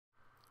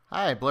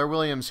Hi, Blair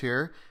Williams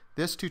here.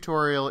 This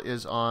tutorial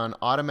is on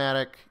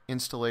automatic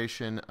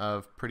installation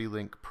of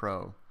PrettyLink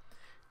Pro.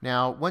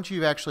 Now, once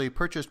you've actually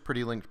purchased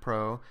PrettyLink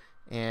Pro,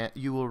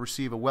 you will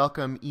receive a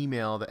welcome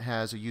email that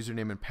has a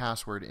username and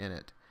password in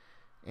it.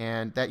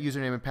 And that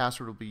username and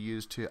password will be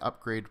used to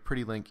upgrade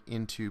PrettyLink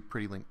into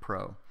PrettyLink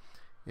Pro.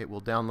 It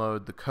will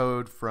download the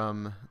code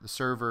from the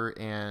server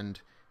and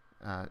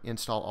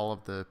install all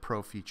of the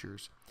Pro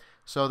features.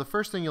 So the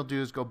first thing you'll do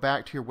is go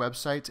back to your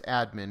website's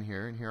admin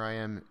here, and here I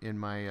am in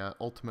my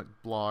Ultimate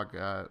Blog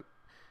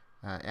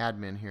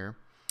admin here.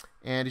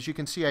 And as you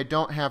can see, I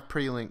don't have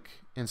PrettyLink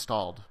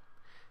installed.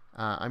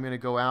 I'm going to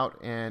go out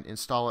and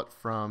install it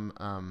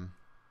from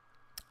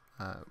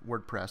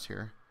WordPress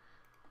here.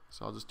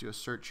 So I'll just do a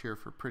search here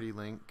for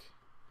PrettyLink.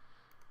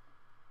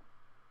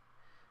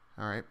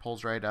 Alright,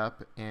 pulls right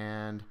up,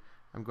 and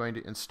I'm going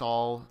to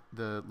install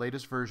the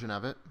latest version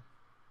of it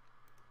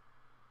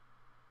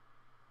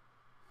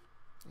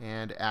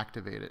and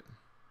activate it.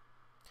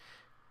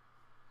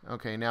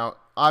 Okay, now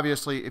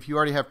obviously if you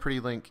already have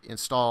PrettyLink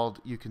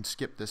installed, you can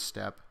skip this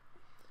step.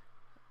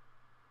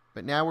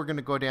 But now we're going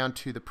to go down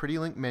to the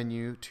PrettyLink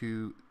menu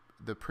to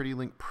the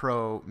PrettyLink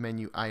Pro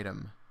menu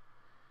item.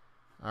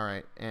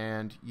 Alright,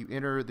 and you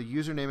enter the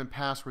username and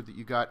password that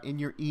you got in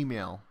your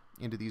email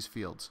into these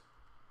fields.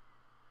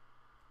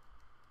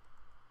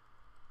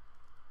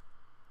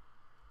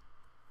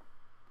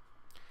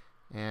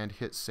 And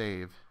hit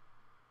save.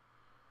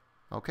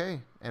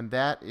 Okay, and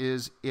that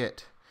is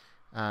it.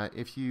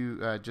 If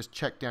you just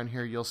check down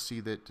here, you'll see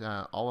that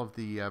all of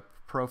the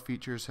Pro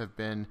features have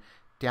been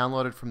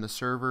downloaded from the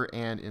server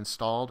and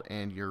installed,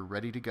 and you're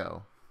ready to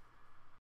go.